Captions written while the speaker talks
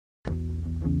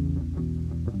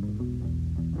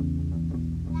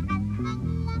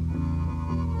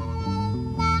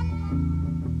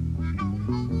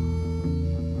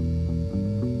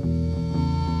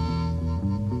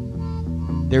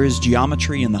There is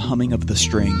geometry in the humming of the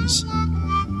strings.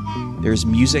 There is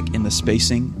music in the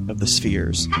spacing of the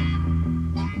spheres.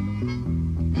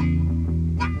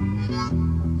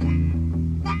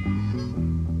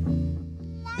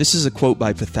 This is a quote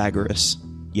by Pythagoras.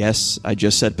 Yes, I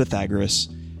just said Pythagoras,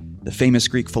 the famous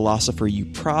Greek philosopher you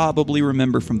probably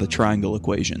remember from the triangle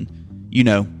equation. You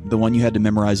know, the one you had to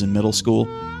memorize in middle school.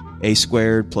 A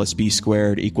squared plus b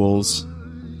squared equals...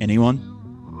 Anyone?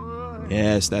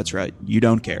 Yes, that's right. You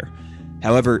don't care.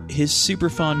 However, his super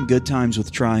fun good times with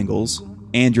triangles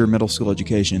and your middle school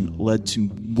education led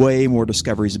to way more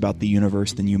discoveries about the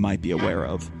universe than you might be aware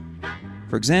of.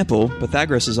 For example,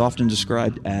 Pythagoras is often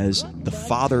described as the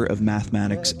father of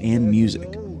mathematics and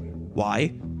music.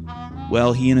 Why?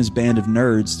 Well, he and his band of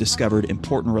nerds discovered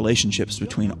important relationships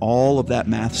between all of that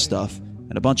math stuff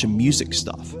and a bunch of music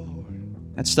stuff.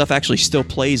 That stuff actually still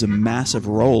plays a massive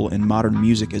role in modern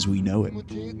music as we know it.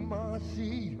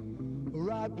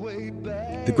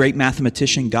 The great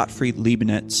mathematician Gottfried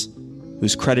Leibniz,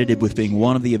 who's credited with being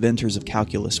one of the inventors of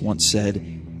calculus, once said,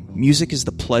 "Music is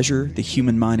the pleasure the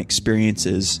human mind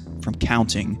experiences from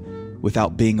counting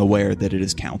without being aware that it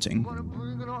is counting."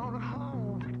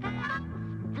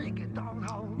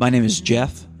 My name is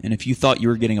Jeff, and if you thought you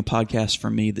were getting a podcast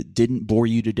from me that didn't bore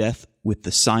you to death with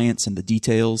the science and the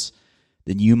details,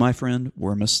 then you, my friend,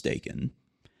 were mistaken.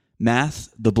 Math,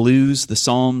 the blues, the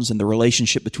psalms, and the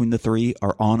relationship between the three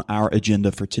are on our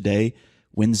agenda for today,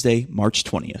 Wednesday, March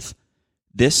 20th.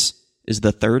 This is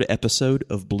the third episode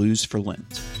of Blues for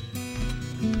Lent.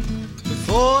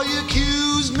 Before you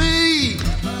accuse me,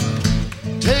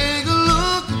 take a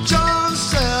look at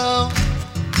yourself.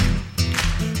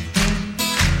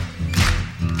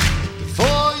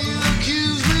 Before you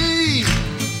accuse me,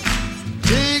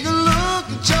 take a look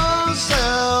at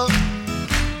yourself.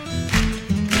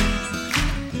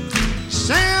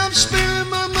 Say I'm spending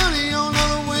my money on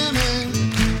other women,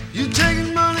 you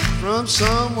taking money from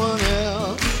someone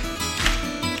else.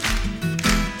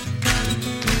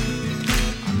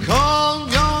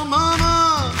 Called your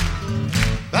mama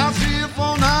about 3 or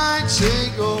 4 nights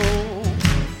ago.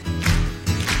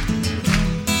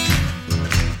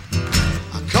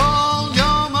 I called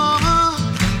your mama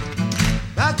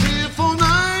about 3 or 4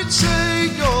 nights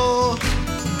ago.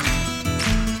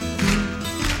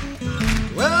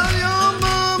 Well, your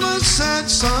mama said,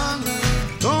 "Son,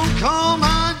 don't call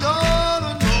my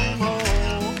daughter no more."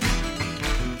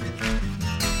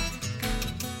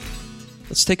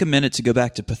 Let's take a minute to go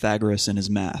back to Pythagoras and his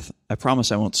math. I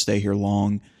promise I won't stay here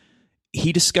long.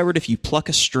 He discovered if you pluck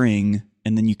a string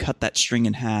and then you cut that string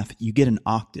in half, you get an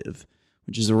octave,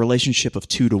 which is a relationship of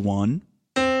 2 to 1.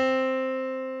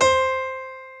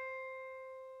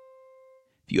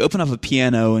 If you open up a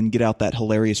piano and get out that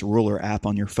hilarious ruler app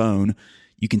on your phone,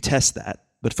 you can test that.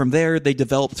 But from there, they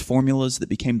developed formulas that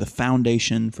became the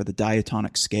foundation for the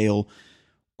diatonic scale,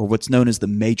 or what's known as the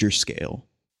major scale.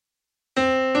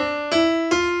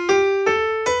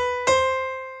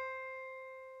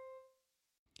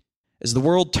 As the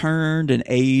world turned and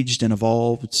aged and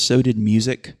evolved, so did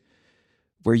music.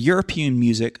 Where European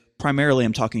music, primarily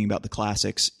I'm talking about the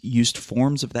classics, used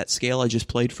forms of that scale I just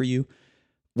played for you,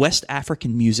 West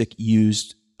African music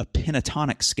used a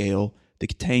pentatonic scale that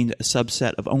contained a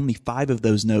subset of only 5 of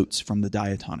those notes from the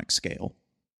diatonic scale.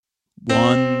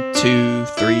 1, 2,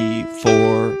 3,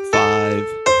 4, 5,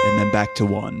 and then back to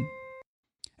 1.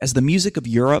 As the music of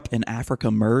Europe and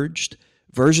Africa merged,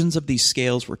 versions of these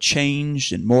scales were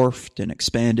changed and morphed and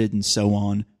expanded and so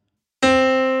on.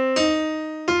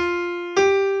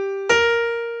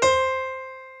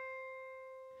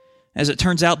 As it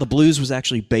turns out, the blues was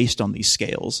actually based on these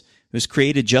scales. It was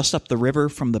created just up the river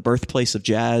from the birthplace of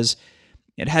jazz.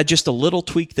 It had just a little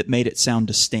tweak that made it sound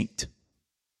distinct.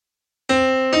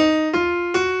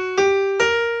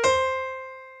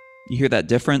 You hear that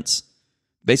difference?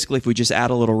 Basically, if we just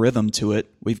add a little rhythm to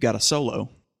it, we've got a solo.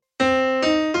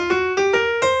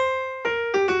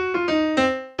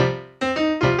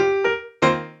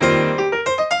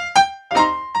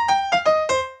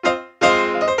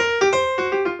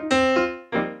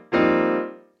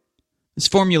 This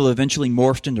formula eventually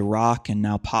morphed into rock and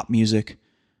now pop music.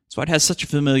 That's why it has such a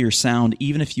familiar sound,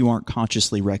 even if you aren't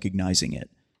consciously recognizing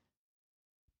it.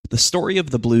 The story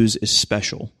of the blues is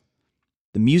special.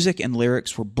 The music and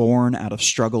lyrics were born out of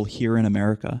struggle here in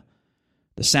America.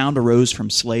 The sound arose from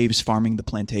slaves farming the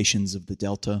plantations of the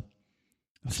Delta,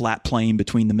 a flat plain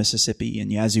between the Mississippi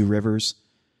and Yazoo rivers.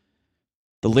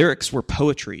 The lyrics were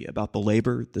poetry about the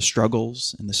labor, the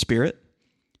struggles, and the spirit.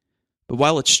 But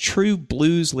while it's true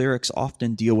blues lyrics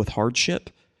often deal with hardship,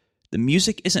 the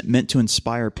music isn't meant to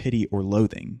inspire pity or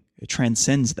loathing. It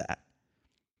transcends that.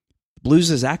 The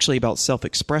blues is actually about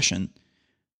self-expression.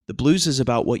 The blues is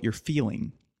about what you're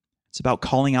feeling. It's about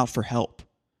calling out for help.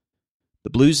 The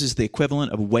blues is the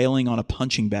equivalent of wailing on a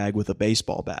punching bag with a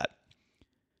baseball bat.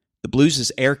 The blues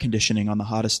is air conditioning on the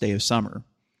hottest day of summer.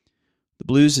 The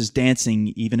blues is dancing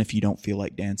even if you don't feel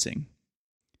like dancing.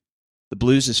 The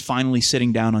blues is finally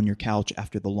sitting down on your couch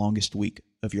after the longest week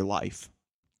of your life.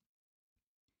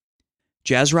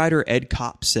 Jazz writer Ed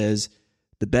Kopp says,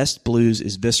 "The best blues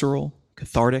is visceral,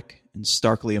 cathartic, and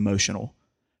starkly emotional.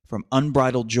 From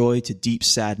unbridled joy to deep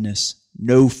sadness,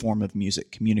 no form of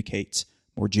music communicates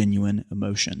more genuine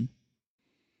emotion."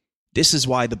 This is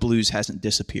why the blues hasn't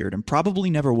disappeared and probably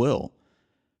never will.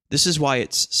 This is why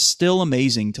it's still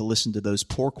amazing to listen to those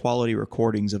poor quality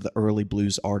recordings of the early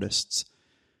blues artists.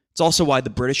 It's also why the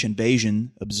British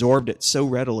invasion absorbed it so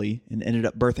readily and ended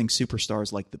up birthing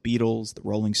superstars like the Beatles, the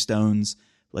Rolling Stones,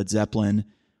 Led Zeppelin,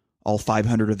 all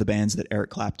 500 of the bands that Eric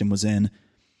Clapton was in.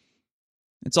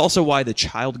 It's also why the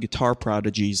child guitar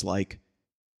prodigies like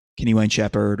Kenny Wayne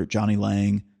Shepherd or Johnny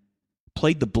Lang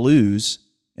played the blues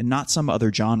and not some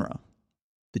other genre.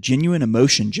 The genuine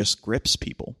emotion just grips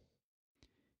people.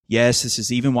 Yes, this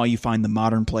is even why you find the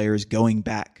modern players going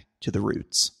back to the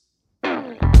roots.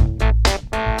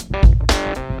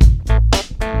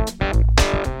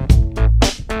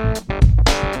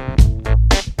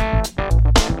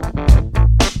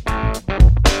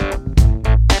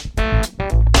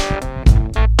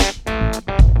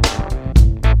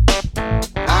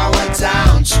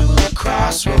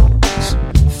 Crossroads,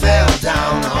 fell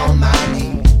down on my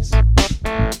knees.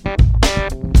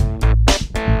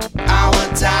 I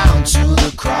went down to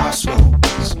the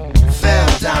crossroads,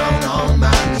 fell down on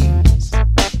my knees.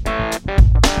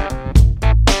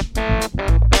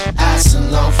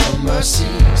 Asking Lord for mercy,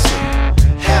 so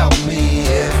help me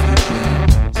if you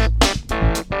please.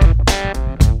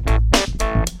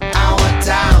 I went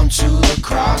down to the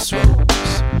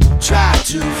crossroads, tried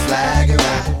to flag it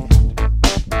right.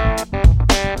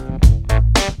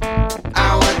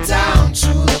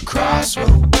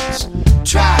 Crossroads,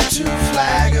 try to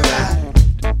flag a ride.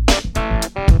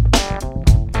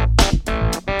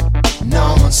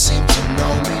 No one seemed to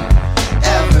know me,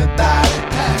 everybody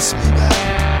passed me by.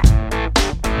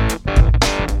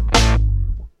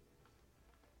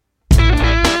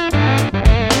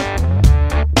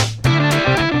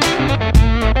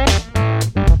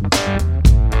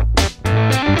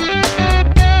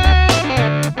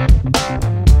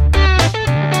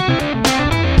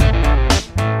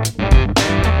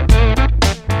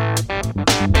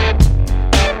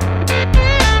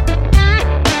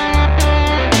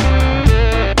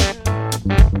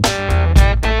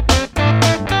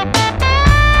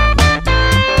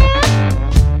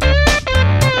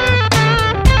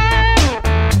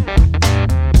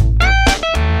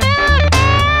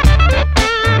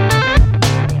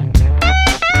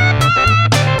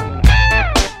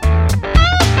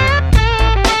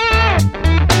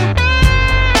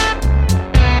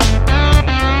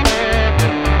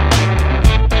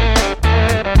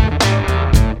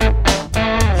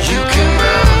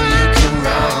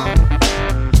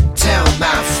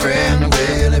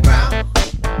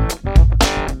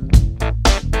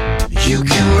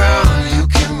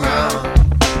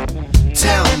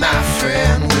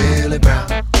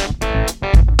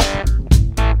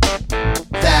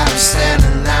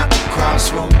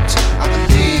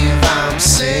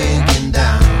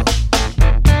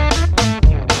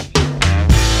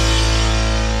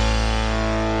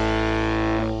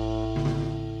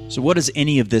 So what does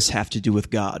any of this have to do with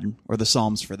God, or the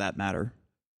Psalms for that matter?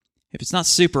 If it's not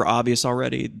super obvious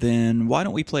already, then why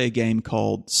don't we play a game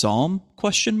called Psalm ?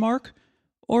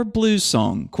 Or Blues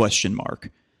Song ?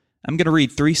 I'm going to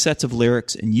read 3 sets of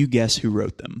lyrics and you guess who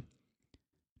wrote them.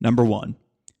 Number 1.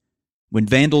 When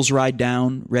vandals ride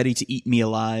down, ready to eat me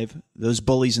alive, those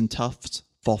bullies and toughs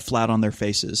fall flat on their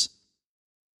faces.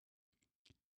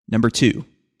 Number 2.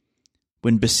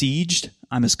 When besieged,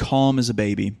 I'm as calm as a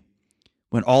baby.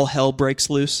 When all hell breaks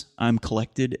loose, I'm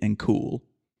collected and cool.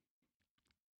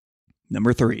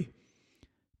 Number 3.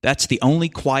 That's the only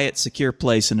quiet, secure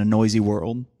place in a noisy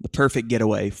world, the perfect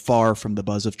getaway far from the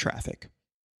buzz of traffic.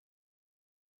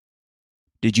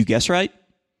 Did you guess right?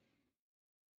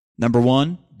 Number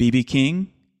 1, B.B.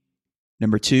 King.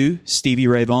 Number 2, Stevie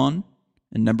Ray Vaughan.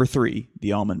 And number 3,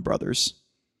 the Allman Brothers.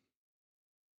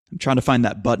 I'm trying to find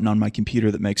that button on my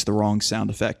computer that makes the wrong sound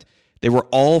effect. They were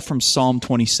all from Psalm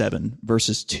 27,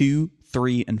 verses 2,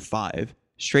 3, and 5,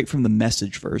 straight from the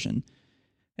Message version.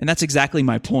 And that's exactly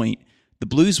my point. The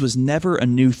blues was never a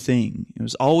new thing. It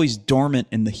was always dormant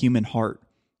in the human heart,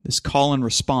 this call and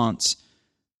response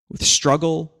with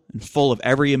struggle and full of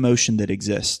every emotion that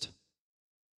exists.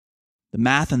 The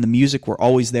math and the music were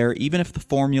always there, even if the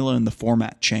formula and the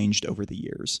format changed over the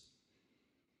years.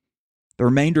 The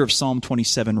remainder of Psalm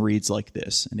 27 reads like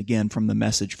this, and again from the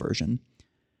Message version.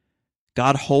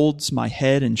 God holds my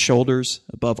head and shoulders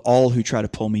above all who try to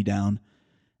pull me down.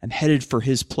 I'm headed for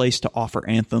his place to offer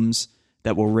anthems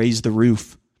that will raise the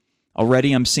roof.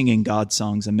 Already I'm singing God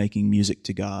songs and making music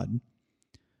to God.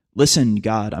 Listen,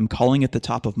 God, I'm calling at the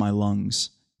top of my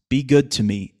lungs. Be good to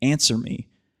me, answer me.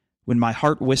 When my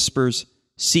heart whispers,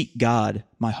 seek God,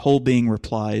 my whole being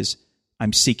replies,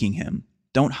 I'm seeking him.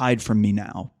 Don't hide from me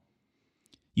now.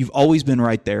 You've always been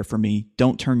right there for me.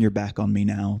 Don't turn your back on me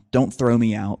now. Don't throw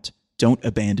me out. Don't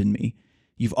abandon me.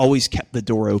 You've always kept the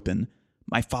door open.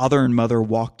 My father and mother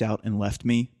walked out and left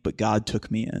me, but God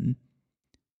took me in.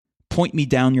 Point me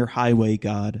down your highway,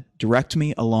 God. Direct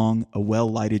me along a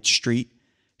well-lighted street.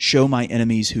 Show my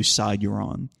enemies whose side you're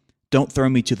on. Don't throw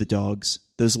me to the dogs,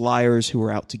 those liars who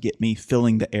are out to get me,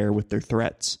 filling the air with their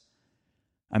threats.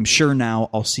 I'm sure now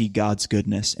I'll see God's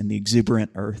goodness in the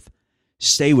exuberant earth.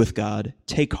 Stay with God.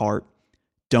 Take heart.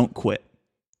 Don't quit.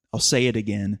 I'll say it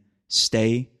again.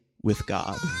 Stay with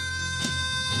God.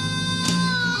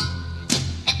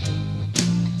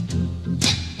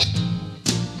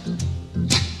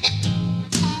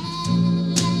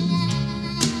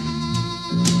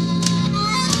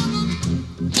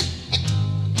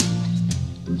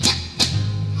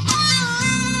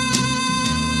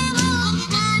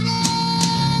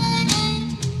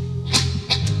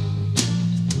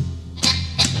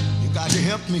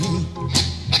 Help me.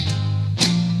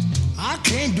 I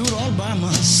can't do it all by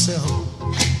myself.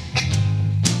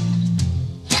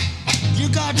 You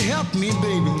got to help me,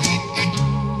 baby.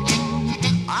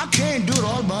 I can't do it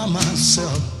all by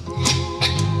myself.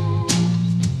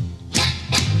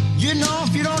 You know,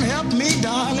 if you don't help me,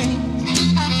 darling,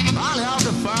 I'll have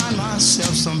to find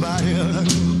myself somebody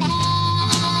else.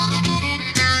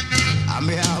 I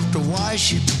may have to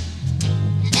wash it,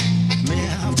 may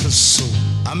have to sew,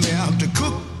 I may have to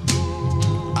cook,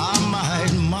 I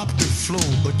might mop the floor,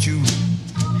 but you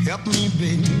help me,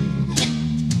 baby.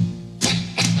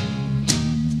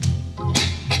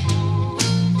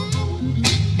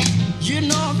 You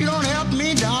know, if you don't help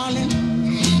me, darling,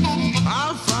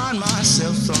 I'll find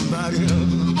myself somebody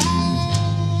else.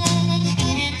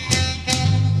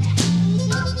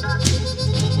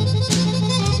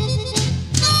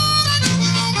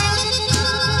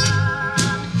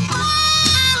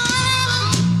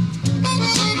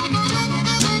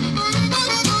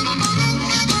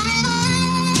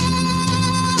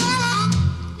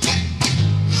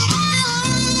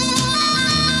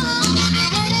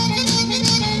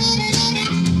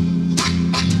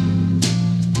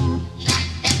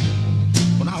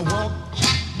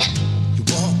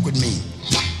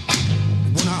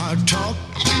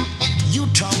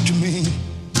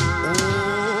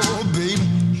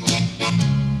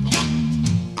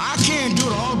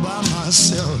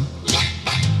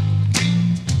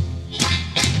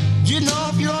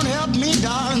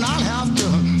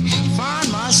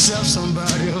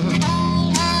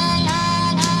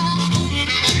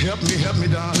 Help me,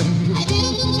 darling.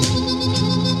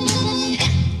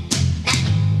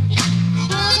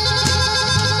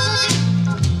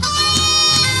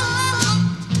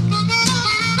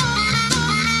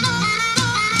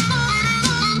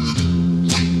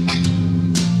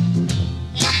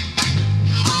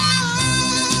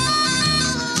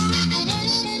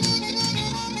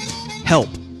 Help,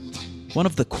 one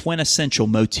of the quintessential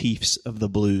motifs of the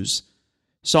blues.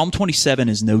 Psalm 27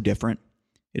 is no different.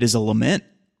 It is a lament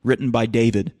written by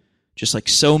David, just like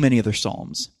so many other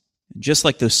psalms. And just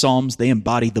like those psalms, they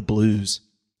embody the blues.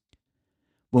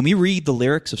 When we read the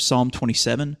lyrics of Psalm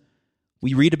 27,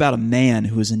 we read about a man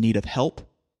who is in need of help,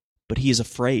 but he is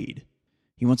afraid.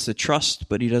 He wants to trust,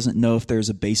 but he doesn't know if there's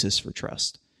a basis for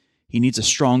trust. He needs a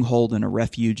stronghold and a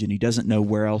refuge, and he doesn't know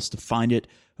where else to find it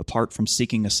apart from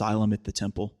seeking asylum at the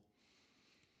temple.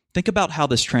 Think about how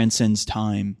this transcends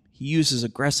time. He uses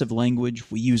aggressive language.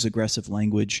 We use aggressive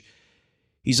language.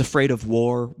 He's afraid of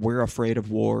war. We're afraid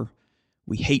of war.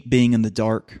 We hate being in the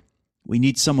dark. We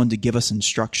need someone to give us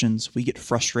instructions. We get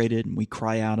frustrated and we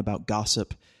cry out about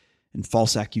gossip and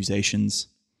false accusations.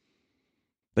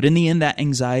 But in the end, that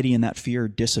anxiety and that fear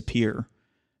disappear.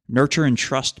 Nurture and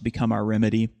trust become our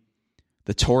remedy.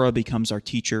 The Torah becomes our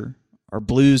teacher. Our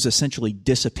blues essentially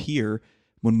disappear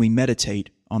when we meditate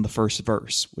on the first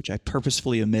verse, which I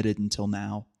purposefully omitted until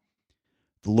now.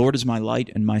 The Lord is my light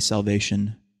and my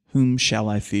salvation. Whom shall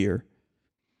I fear?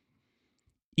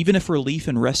 Even if relief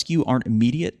and rescue aren't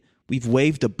immediate, we've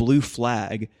waved a blue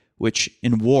flag, which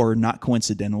in war, not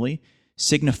coincidentally,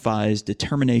 signifies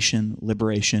determination,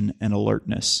 liberation, and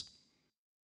alertness.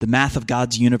 The math of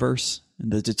God's universe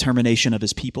and the determination of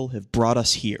his people have brought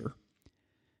us here.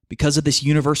 Because of this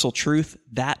universal truth,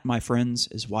 that, my friends,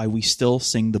 is why we still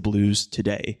sing the blues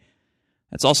today.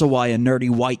 That's also why a nerdy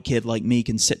white kid like me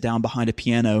can sit down behind a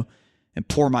piano and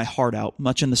pour my heart out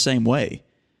much in the same way.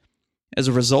 As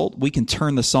a result, we can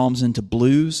turn the Psalms into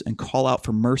blues and call out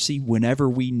for mercy whenever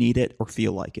we need it or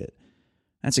feel like it.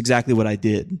 That's exactly what I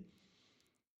did.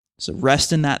 So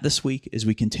rest in that this week as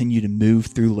we continue to move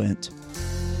through Lent.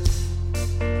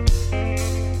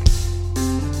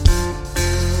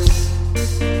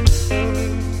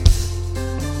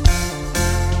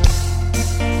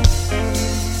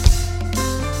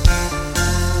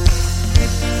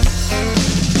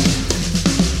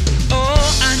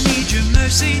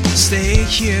 Stay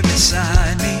here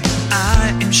beside me.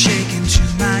 I am shaken to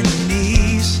my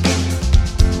knees.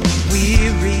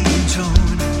 Weary and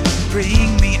torn,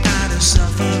 bring me out of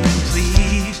suffering,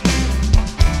 please.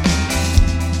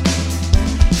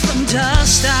 From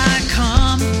dust I